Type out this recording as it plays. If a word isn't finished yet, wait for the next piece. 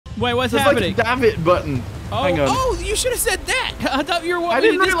Wait, what's There's happening? like a damn it button. Oh, Hang on. oh, you should have said that. I thought you were I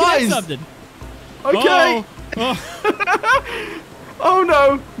wanting didn't to disconnect realize. something. Okay. Oh. Oh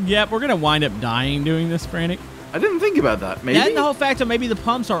no. Yep, we're gonna wind up dying doing this, Frantic. I didn't think about that. Maybe. That and the whole fact that maybe the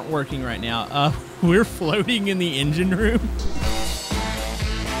pumps aren't working right now. We're floating in the engine room.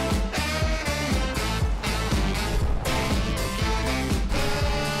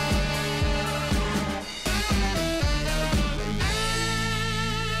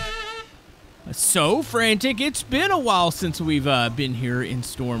 So, Frantic, it's been a while since we've been here in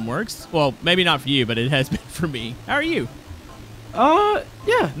Stormworks. Well, maybe not for you, but it has been for me. How are you?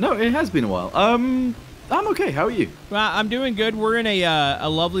 Yeah, no, it has been a while. I'm okay. How are you? Well, I'm doing good. We're in a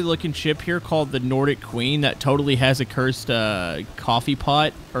lovely looking ship here called the Nordic Queen that totally has a cursed coffee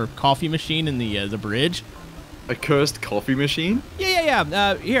pot or coffee machine in the bridge. A cursed coffee machine?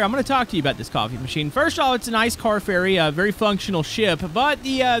 Yeah. Here, I'm going to talk to you about this coffee machine. First of all, it's a nice car ferry, a very functional ship, but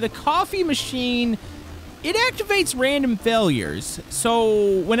the coffee machine, it activates random failures.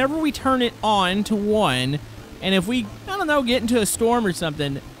 So whenever we turn it on to 1, and if we, I don't know, get into a storm or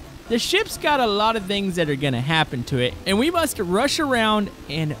something, the ship's got a lot of things that are going to happen to it, and we must rush around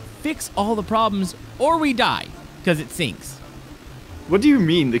and fix all the problems, or we die, because it sinks. What do you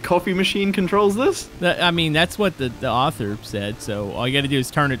mean? The coffee machine controls this? I mean, that's what the author said, so all you got to do is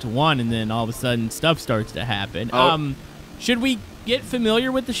turn it to 1, and then all of a sudden stuff starts to happen. Oh. Should we get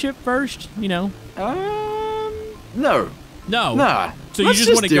familiar with the ship first, you know? No. No. Nah. So you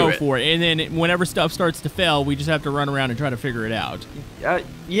just want to go for it, and then whenever stuff starts to fail, we just have to run around and try to figure it out.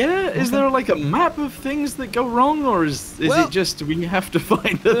 Yeah, is there like a map of things that go wrong, or is it just we have to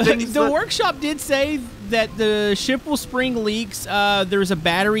find the things The workshop did say that the ship will spring leaks. There's a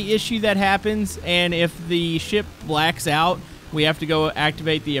battery issue that happens, and if the ship blacks out, we have to go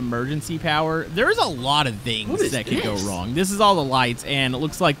activate the emergency power. There's a lot of things that could go wrong. This is all the lights, and it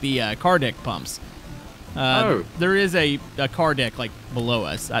looks like the car deck pumps. There is a car deck like below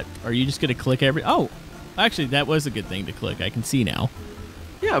us. Are you just gonna click every? Oh, actually, that was a good thing to click. I can see now.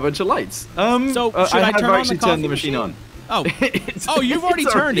 Yeah, a bunch of lights. So should I turn on the coffee turned the machine on. Oh, you've already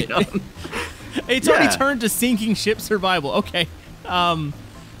turned it. It's already turned to Sinking Ship Survival. Okay. But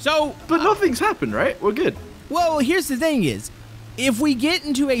nothing's happened, right? We're good. Well, here's the thing: is if we get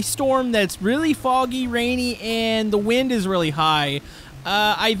into a storm that's really foggy, rainy, and the wind is really high,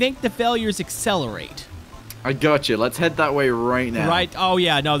 I think the failures accelerate. I got you. Let's head that way right now. Right? Oh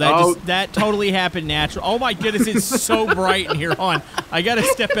yeah, no, that totally happened natural. Oh my goodness, it's so bright in here. On, I gotta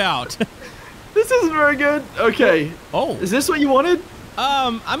step out. This isn't very good. Okay. Oh. Is this what you wanted?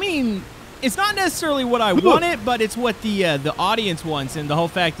 I mean, it's not necessarily what I wanted, but it's what the audience wants, and the whole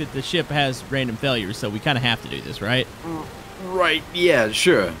fact that the ship has random failures, so we kind of have to do this, right? Right. Yeah.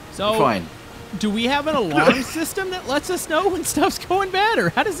 Sure. So fine. Do we have an alarm system that lets us know when stuff's going bad, or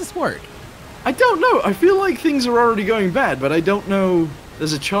how does this work? I don't know. I feel like things are already going bad, but I don't know.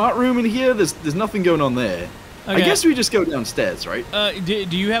 There's a chart room in here. There's nothing going on there. Okay. I guess we just go downstairs, right?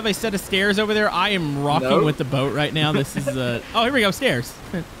 Do you have a set of stairs over there? I am rocking with the boat right now. This is oh, here we go, stairs.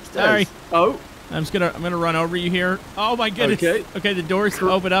 Sorry. Oh. I'm gonna run over you here. Oh my goodness. Okay, the doors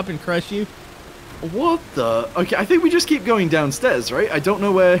open up and crush you. What the? Okay, I think we just keep going downstairs, right? I don't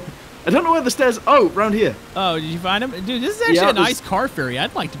know where the stairs. Oh, round here. Oh, did you find them? Dude, this is actually a nice car ferry.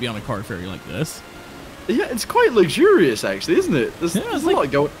 I'd like to be on a car ferry like this. Yeah, it's quite luxurious, actually, isn't it? There's a lot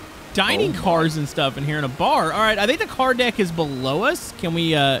going. Dining cars and stuff in here in a bar. All right, I think the car deck is below us. Can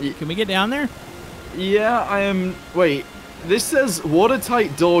we get down there? Yeah, I am. Wait, this says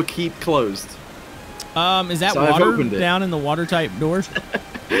watertight door keep closed. Is that water down in the watertight doors?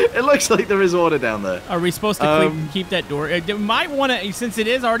 It looks like there is water down there. Are we supposed to keep that door? Might want to, since it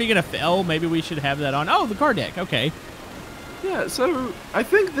is already going to fail, maybe we should have that on. Oh, the car deck. Okay. Yeah, so I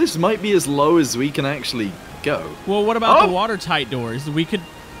think this might be as low as we can actually go. Well, what about the watertight doors? We could...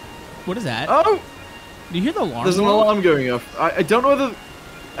 What is that? Oh! Do you hear the alarm? There's an alarm going off. I don't know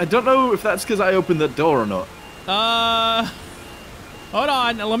I don't know if that's because I opened that door or not. Hold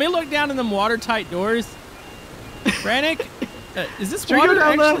on. Let me look down in them watertight doors. Frantic, is this water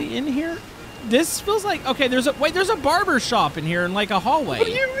actually in here? This feels like... Okay, there's a barber shop in here in like a hallway. What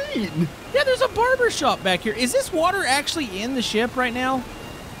do you mean? Yeah, there's a barber shop back here. Is this water actually in the ship right now?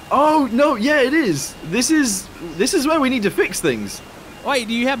 Oh, no, yeah, it is. This is where we need to fix things. Wait,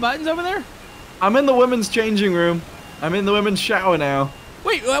 do you have buttons over there? I'm in the women's changing room. I'm in the women's shower now.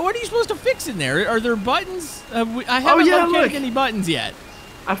 Wait, what are you supposed to fix in there? Are there buttons? I haven't located any buttons yet.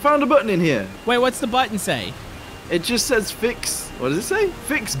 I found a button in here. Wait, what's the button say? It just says fix... What does it say?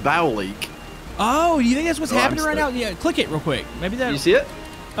 Fix bow leak. Oh, do you think that's what's happening right now? Yeah, click it real quick. Maybe that... You see it?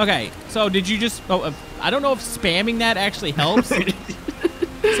 Okay, so did you just... Oh, I don't know if spamming that actually helps.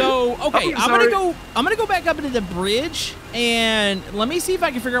 So So, okay, I'm gonna go back up into the bridge, and let me see if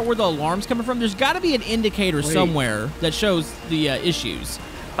I can figure out where the alarm's coming from. There's got to be an indicator somewhere that shows the issues.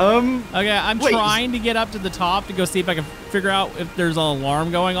 Okay, I'm trying to get up to the top to go see if I can figure out if there's an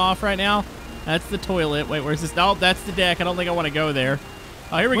alarm going off right now. That's the toilet. Wait, where's this? Oh, that's the deck. I don't think I want to go there.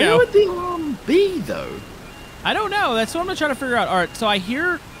 Oh, here we go. Where would the alarm be, though? I don't know. That's what I'm going to try to figure out. All right, so I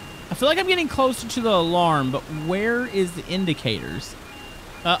feel like I'm getting closer to the alarm, but where is the indicators?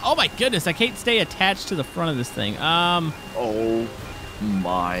 Oh, my goodness. I can't stay attached to the front of this thing. Oh,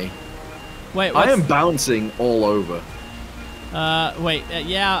 my. Wait, I am bouncing all over. I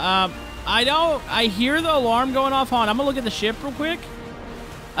hear the alarm going off. Hold on, I'm going to look at the ship real quick.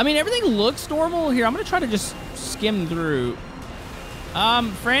 I mean, everything looks normal here. I'm going to try to just skim through.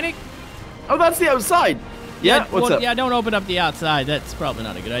 Frantic? Oh, that's the outside. Yeah, what's up? Yeah, don't open up the outside. That's probably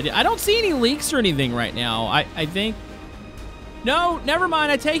not a good idea. I don't see any leaks or anything right now. I think... No, never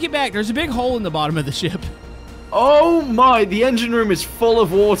mind. I take it back. There's a big hole in the bottom of the ship. Oh, my. The engine room is full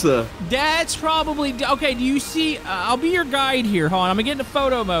of water. That's probably... Okay, do you see... I'll be your guide here. Hold on. I'm going to get into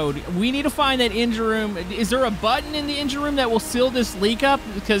photo mode. We need to find that engine room. Is there a button in the engine room that will seal this leak up?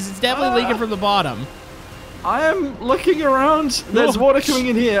 Because it's definitely leaking from the bottom. I am looking around. There's water coming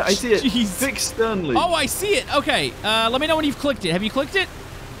in here. I see it. Jeez. Fixed sternly. Oh, I see it. Okay. Let me know when you've clicked it. Have you clicked it?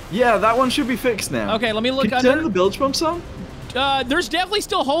 Yeah, that one should be fixed now. Okay, let me look under. Can you turn the bilge pumps on? There's definitely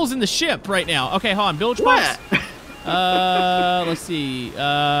still holes in the ship right now. Okay, hold on. Bilge pumps. Let's see.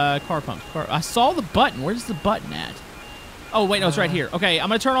 Car pumps. I saw the button. Where's the button at? Oh, wait, no, it's right here. Okay, I'm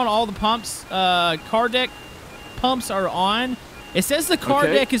going to turn on all the pumps. Car deck pumps are on. It says the car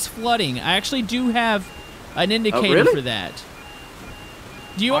deck is flooding. I actually do have an indicator for that.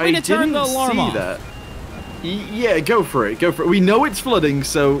 Do you want me to turn the alarm off? That. Yeah, go for it. Go for it. We know it's flooding,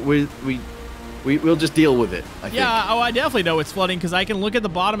 so we'll just deal with it, I think. Yeah, oh, I definitely know it's flooding because I can look at the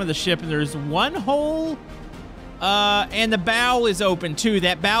bottom of the ship and there's one hole, and the bow is open too.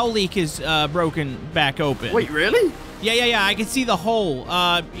 That bow leak is broken back open. Wait, really? Yeah. I can see the hole.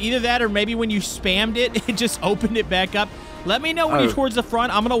 Either that or maybe when you spammed it, it just opened it back up. Let me know when you're towards the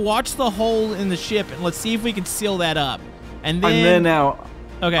front. I'm going to watch the hole in the ship, and let's see if we can seal that up. And then... I'm there now.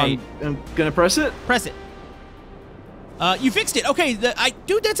 Okay. I'm going to press it? Press it. You fixed it. Okay,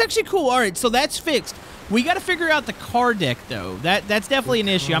 dude, that's actually cool. All right, so that's fixed. We got to figure out the car deck, though. That's definitely an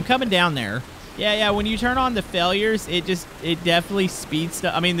issue. I'm coming down there. Yeah, when you turn on the failures, it definitely speeds...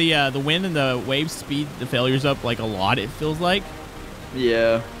 I mean, the wind and the waves speed the failures up, like, a lot, it feels like.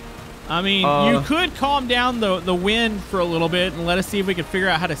 Yeah. I mean, you could calm down the wind for a little bit and let us see if we can figure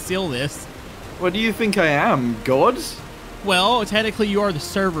out how to seal this. What do you think I am, God? Well, technically you are the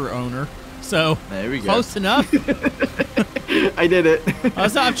server owner, so there we go. Close enough. I did it.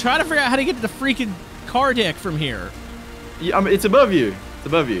 So I'm trying to figure out how to get to the freaking car deck from here. Yeah, it's above you. It's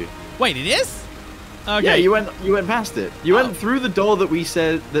above you. Wait, it is? Okay. Yeah, you went past it. You went through the door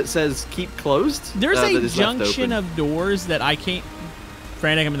that says keep closed. There's a junction of doors that I can't...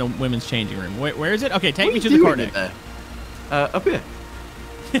 Frantic, I'm in the women's changing room. Where is it? Okay, take me to the car deck. Up here.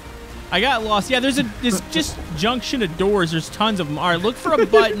 I got lost. Yeah, there's this just junction of doors. There's tons of them. All right, look for a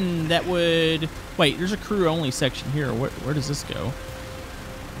button that would... Wait, there's a crew-only section here. Where does this go?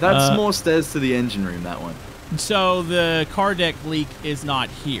 That's more stairs to the engine room, that one. So the car deck leak is not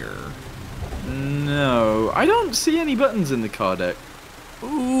here. No, I don't see any buttons in the car deck.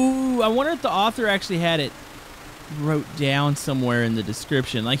 Ooh, I wonder if the author actually had it wrote down somewhere in the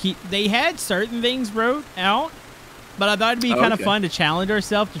description. Like they had certain things wrote out, but I thought it'd be kind of fun to challenge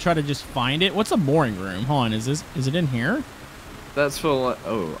ourselves to try to just find it. What's a mooring room? Hold on, is it in here? That's for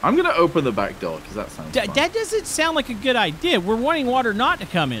I'm gonna open the back door because that sounds fun. That doesn't sound like a good idea. We're wanting water not to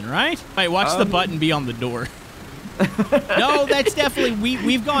come in, right? Wait, watch the button be on the door. No, that's definitely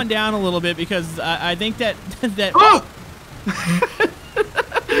we've gone down a little bit because I think that oh!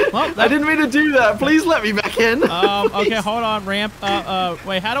 Well, I didn't mean to do that. Please let me back in. Okay, hold on, ramp.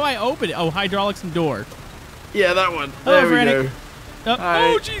 Wait, how do I open it? Oh, hydraulics and door. Yeah, that one. There we go.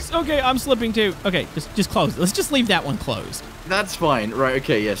 Oh, jeez. Okay, I'm slipping too. Okay, just close it. Let's just leave that one closed. That's fine. Right,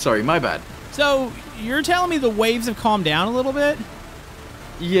 okay, yeah, sorry, my bad. So, you're telling me the waves have calmed down a little bit?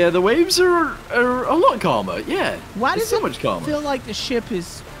 Yeah, the waves are a lot calmer, yeah. Why does so much calmer. Feel like the ship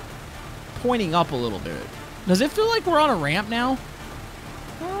is pointing up a little bit? Does it feel like we're on a ramp now?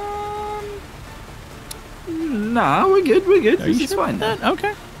 Nah, we're good. This is fine then.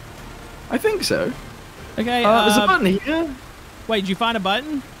 Okay. I think so. Okay. There's a button here. Wait, did you find a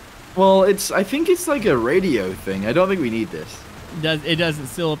button? Well, I think it's like a radio thing. I don't think we need this. It doesn't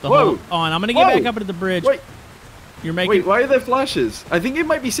seal up the hole. On. I'm gonna get back up into the bridge. Wait. Wait, why are there flashes? I think it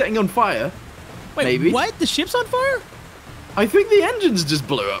might be setting on fire. Wait, maybe. What? The ship's on fire? I think the engines just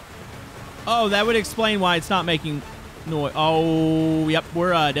blew up. Oh, that would explain why it's not making noise. Oh, yep,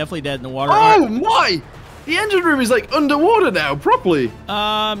 we're definitely dead in the water. Oh my! The engine room is like underwater now, properly.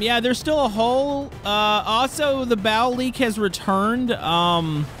 Yeah, there's still a hole. Also, the bow leak has returned.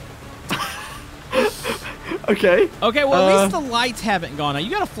 Okay. Okay, well, at least the lights haven't gone out. You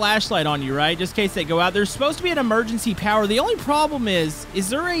got a flashlight on you, right? Just in case they go out. There's supposed to be an emergency power. The only problem is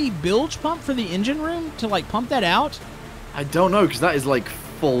there a bilge pump for the engine room to, like, pump that out? I don't know, because that is, like,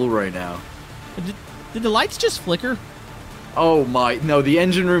 full right now. Did the lights just flicker? Oh my, no, the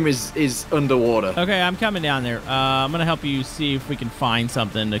engine room is underwater. Okay, I'm coming down there. I'm going to help you see if we can find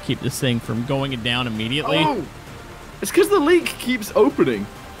something to keep this thing from going down immediately. Oh, it's because the leak keeps opening.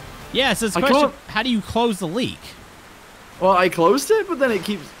 Yeah, so it's a question, how do you close the leak? Well, I closed it, but then it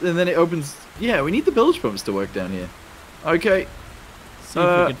keeps, and then it opens. Yeah, we need the bilge pumps to work down here. Okay. See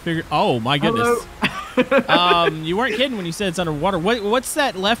if we can figure, oh my goodness. You weren't kidding when you said it's underwater. What's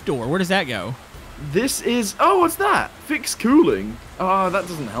that left door? Where does that go? This is, oh, what's that? Fix cooling. Oh, that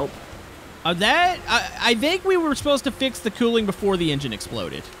doesn't help. I think we were supposed to fix the cooling before the engine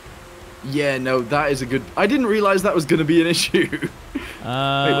exploded. Yeah, no, that is a good, I didn't realize that was going to be an issue.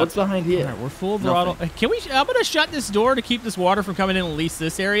 Wait, what's behind here? All right, we're full throttle. Can we, I'm going to shut this door to keep this water from coming in at least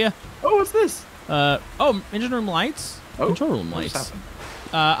this area. Oh, what's this? Oh, engine room lights? Oh, control room lights. What's happened?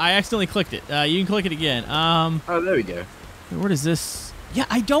 I accidentally clicked it. You can click it again. Oh, there we go. What is this? Yeah,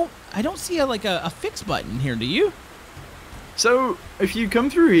 I don't see a fix button here, do you? So, if you come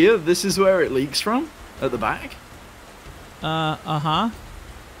through here, this is where it leaks from, at the back. Uh-huh.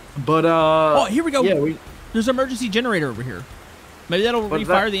 But, oh, here we go. Yeah, there's an emergency generator over here. Maybe that'll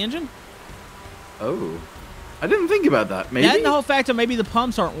refire the engine? Oh. I didn't think about that. Maybe? That and the whole fact that maybe the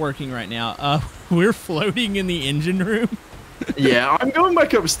pumps aren't working right now. We're floating in the engine room. Yeah, I'm going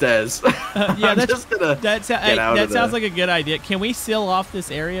back upstairs. Yeah, that sounds like a good idea. Can we seal off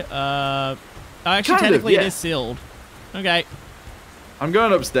this area? Actually, Kind technically, of, yeah. it is sealed. Okay. I'm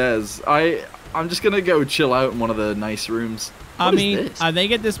going upstairs. I'm just gonna go chill out in one of the nice rooms. I mean, I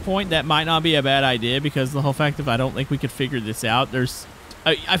think at this point that might not be a bad idea because the whole fact of I don't think we could figure this out.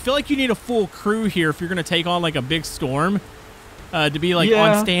 I feel like you need a full crew here if you're gonna take on like a big storm to be like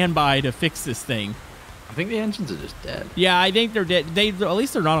on standby to fix this thing. I think the engines are just dead. Yeah, I think they're dead. At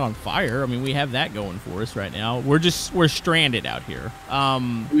least they're not on fire. I mean, we have that going for us right now. We're stranded out here.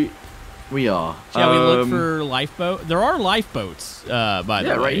 We are. Shall we look for lifeboat? There are lifeboats, by the way.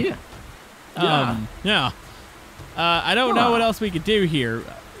 Yeah, right here. Yeah. I don't know what else we could do here.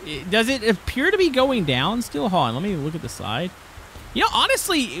 Does it appear to be going down still? Hold on, let me look at the side. You know,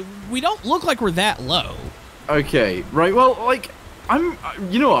 honestly, we don't look like we're that low. Okay, right. Well, like,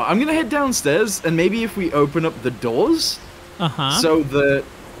 you know what? I'm gonna head downstairs, and maybe if we open up the doors, so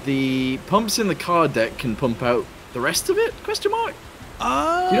the pumps in the car deck can pump out the rest of it? Question mark.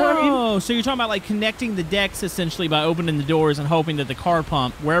 Oh, you know what I mean? So you're talking about like connecting the decks essentially by opening the doors and hoping that the car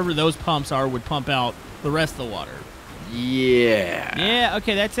pump, wherever those pumps are, would pump out the rest of the water. Yeah. Yeah,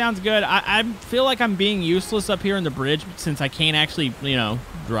 okay, that sounds good. I feel like I'm being useless up here in the bridge since I can't actually,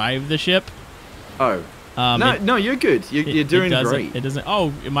 drive the ship. Oh. No, you're good. You're doing great. It doesn't.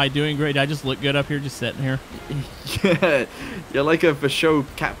 Oh, am I doing great? Did I just look good up here just sitting here? Yeah, you're like a for show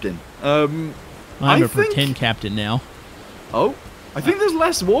captain. I'm a pretend captain now. Oh, I think there's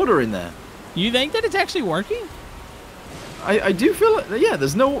less water in there. You think that it's actually working? I do feel like, yeah,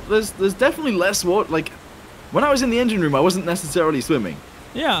 there's definitely less water. Like, when I was in the engine room, I wasn't necessarily swimming.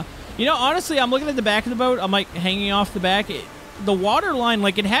 Yeah. You know, honestly, I'm looking at the back of the boat. I'm, like, hanging off the back. The water line,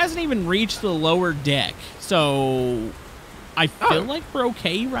 like, it hasn't even reached the lower deck. So, I feel like we're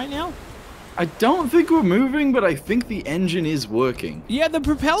okay right now. I don't think we're moving, but I think the engine is working. Yeah, the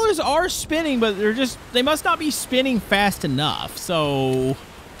propellers are spinning, but they must not be spinning fast enough. So,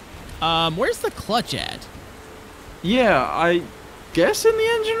 where's the clutch at? Yeah, I guess in the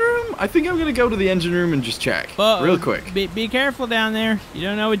engine room? I think I'm going to go to the engine room and just check real quick. Be careful down there. You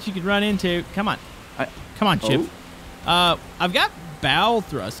don't know what you could run into. Come on. Come on, Chip. Oh. I've got bow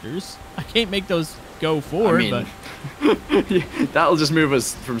thrusters. I can't make those go forward, but... That'll just move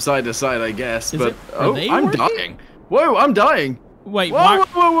us from side to side, I guess. I'm dying. Whoa, I'm dying. Wait,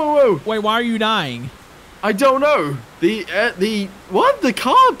 whoa. Wait, why are you dying? I don't know. The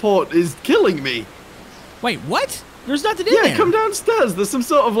carport is killing me. Wait, what? There's nothing in there. Yeah, come downstairs. There's some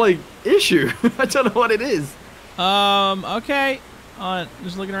sort of, like, issue. I don't know what it is. Okay.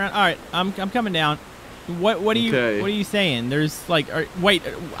 Just looking around. All right, I'm coming down. What are you saying? There's like, wait,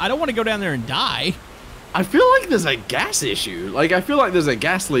 I don't want to go down there and die. I feel like there's a gas issue. Like, I feel like there's a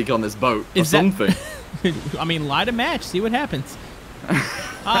gas leak on this boat or something. I mean, light a match, see what happens.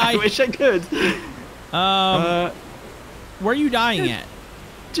 I wish I could. Where are you dying at?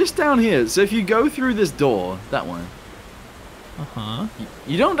 just down here. So if you go through this door, that one.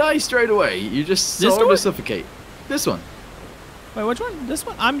 You don't die straight away. You just sort of suffocate. This one. Wait, which one? This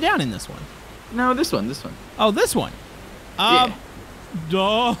one? I'm down in this one. No, this one. This one. Oh, this one. Yeah.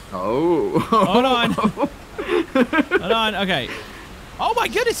 Duh. Oh. Hold on. Hold on. Okay. Oh my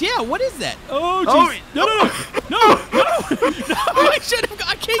goodness. Yeah. What is that? Oh, jeez. No. I should have.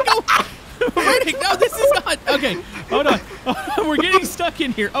 I can't go. Waiting. No, this is not. Okay. Hold on. We're getting stuck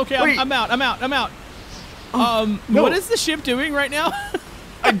in here. Okay. I'm out. No. What is the ship doing right now?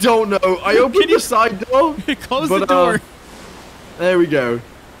 I don't know. I opened the side door. Close the door. There we go.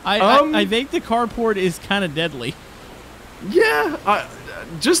 I think the carport is kind of deadly. Yeah.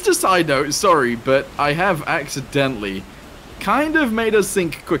 Just a side note, sorry, but I have accidentally kind of made us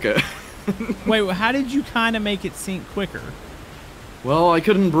sink quicker. Wait, how did you kind of make it sink quicker? Well, I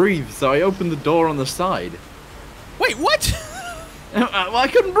couldn't breathe, so I opened the door on the side. Wait, what? Well, I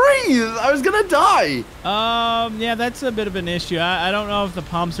couldn't breathe. I was gonna die. Yeah, that's a bit of an issue. I don't know if the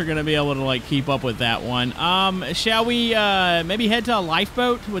pumps are gonna be able to like keep up with that one. Shall we maybe head to a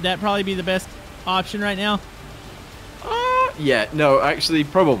lifeboat? Would that probably be the best option right now? Yeah, no, actually,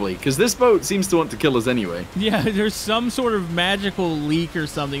 probably, because this boat seems to want to kill us anyway. Yeah, there's some sort of magical leak or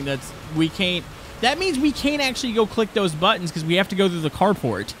something that's we can't. That means we can't actually go click those buttons because we have to go through the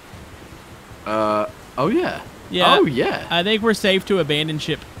carport. Oh yeah. Yeah. Oh yeah. I think we're safe to abandon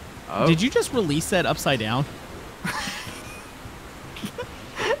ship. Oh. Did you just release that upside down?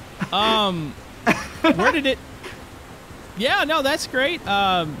 Where did it? Yeah, no, that's great.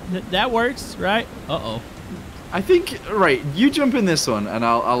 That works, right? Uh-oh. I think, right, you jump in this one, and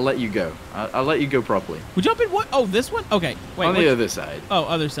I'll let you go. I'll let you go properly. We jump in what? Oh, this one? Okay, wait. On the other side. Oh,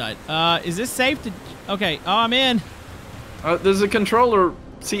 other side. Is this safe to... Okay, I'm in. There's a controller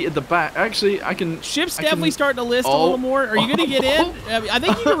seat at the back. Actually, I can... Ship's definitely starting to list a little more. Are you going to get in? I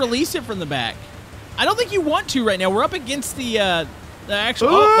think you can release it from the back. I don't think you want to right now. We're up against the actual...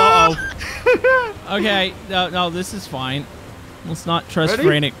 Oh, uh-oh. Okay, no, this is fine. Let's not trust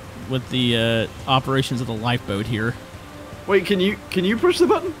Frantic with the operations of the lifeboat here. Wait, can you push the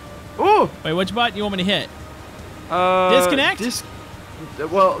button? Oh! Wait, which button you want me to hit? Disconnect?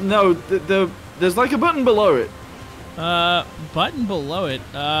 Well, no, there's like a button below it. Button below it.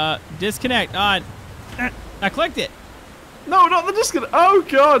 Disconnect. I clicked it. No, not the disconnect. Oh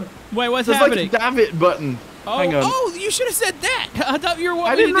God! Wait, what's happening? There's like a David button. Oh, hang on. Oh, you should have said that. I thought you were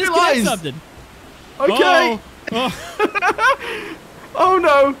wanting I didn't to disconnect realize. something. Okay. Oh. Oh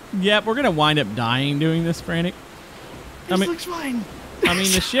no. Yep, we're gonna wind up dying doing this, Frantic. This looks fine. I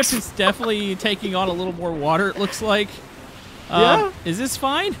mean, the ship is definitely taking on a little more water. It looks like. Yeah. Is this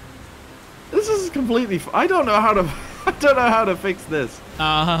fine? This is completely. I don't know how to fix this.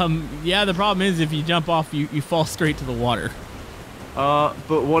 Yeah. The problem is if you jump off, you fall straight to the water. But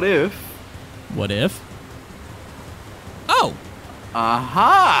what if? What if? Oh.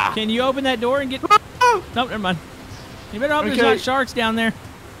 Aha! Can you open that door and get? Oh! No, never mind. You better hope there's not sharks down there.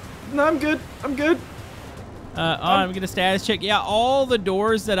 No, I'm good. I'm good. I'm gonna status check. Yeah, all the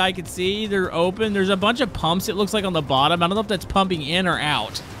doors that I could see, they're open. There's a bunch of pumps, it looks like, on the bottom. I don't know if that's pumping in or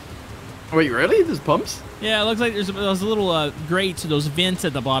out. Wait, really? There's pumps? Yeah, it looks like there's those little grates, those vents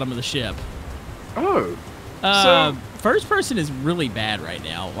at the bottom of the ship. Oh. So first person is really bad right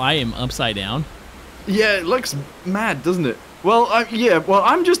now. I am upside down. Yeah, it looks mad, doesn't it? Well, well,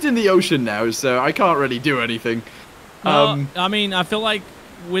 I'm just in the ocean now, so I can't really do anything. Well, I mean, I feel like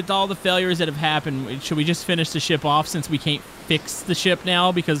with all the failures that have happened, should we just finish the ship off since we can't fix the ship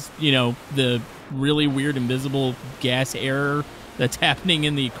now because, you know, the really weird invisible gas error that's happening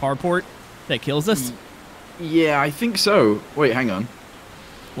in the carport that kills us? Yeah, I think so. Wait, hang on.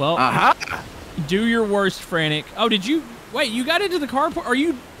 Well, do your worst, Frantic. Oh, did you... Wait, you got into the carport? Are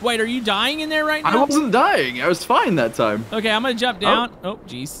you dying in there right now? I wasn't dying. I was fine that time. Okay, I'm going to jump down. Oh,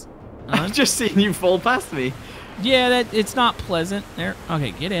 jeez. I've just seen you fall past me. Yeah, it's not pleasant. There.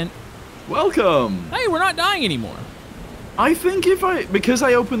 Okay, get in. Welcome. Hey, we're not dying anymore. I think because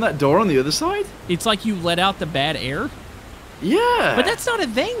I opened that door on the other side? It's like you let out the bad air? Yeah. But that's not a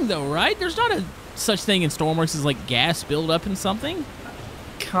thing, though, right? There's not a such thing in Stormworks as, like, gas buildup in something?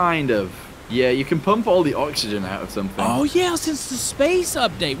 Kind of. Yeah, you can pump all the oxygen out of something. Oh, yeah, since the space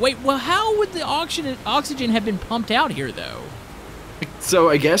update. Wait, well, how would the oxygen have been pumped out here, though? So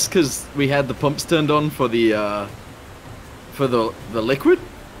I guess because we had the pumps turned on for the liquid.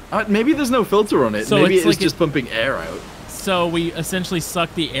 Maybe there's no filter on it. So maybe it's just pumping air out. So we essentially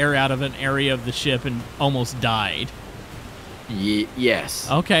sucked the air out of an area of the ship and almost died. Yes.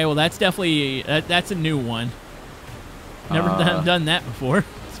 Okay, well that's definitely that's a new one. Never done that before.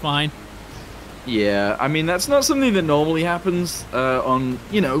 It's fine. Yeah, I mean, that's not something that normally happens on,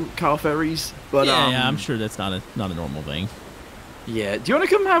 you know, car ferries. But yeah, I'm sure that's not a normal thing. Yeah, do you want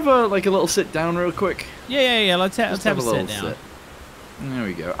to come have a little sit down real quick? Yeah. Let's have a sit down. Sit. There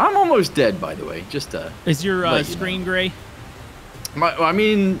we go. I'm almost dead, by the way. Just is your screen gray? I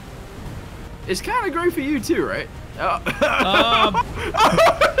mean, it's kind of gray for you too, right?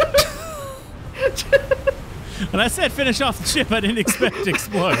 When I said finish off the ship, I didn't expect to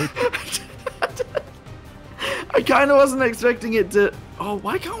explode. I kind of wasn't expecting it to. Oh,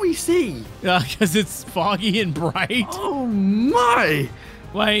 why can't we see? Because it's foggy and bright. Oh my!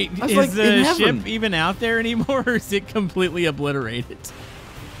 Wait, is the ship even out there anymore, or is it completely obliterated?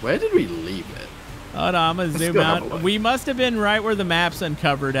 Where did we leave it? Hold on, I'm gonna zoom out. We must have been right where the map's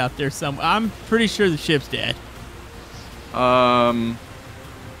uncovered out there somewhere. I'm pretty sure the ship's dead.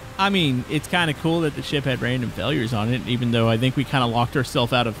 I mean, it's kind of cool that the ship had random failures on it, even though I think we kind of locked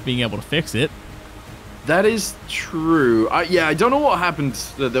ourselves out of being able to fix it. That is true. Yeah, I don't know what happened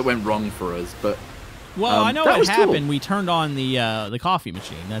that went wrong for us, but well, I know what happened. Cool. We turned on the coffee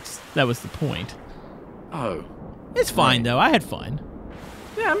machine. That was the point. Oh, it's fine though. I had fun.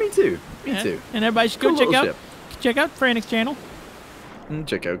 Yeah, me too. Me too. And everybody should go check out Frantic's channel. And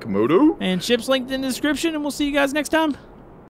check out Camodo. And ship's linked in the description. And we'll see you guys next time.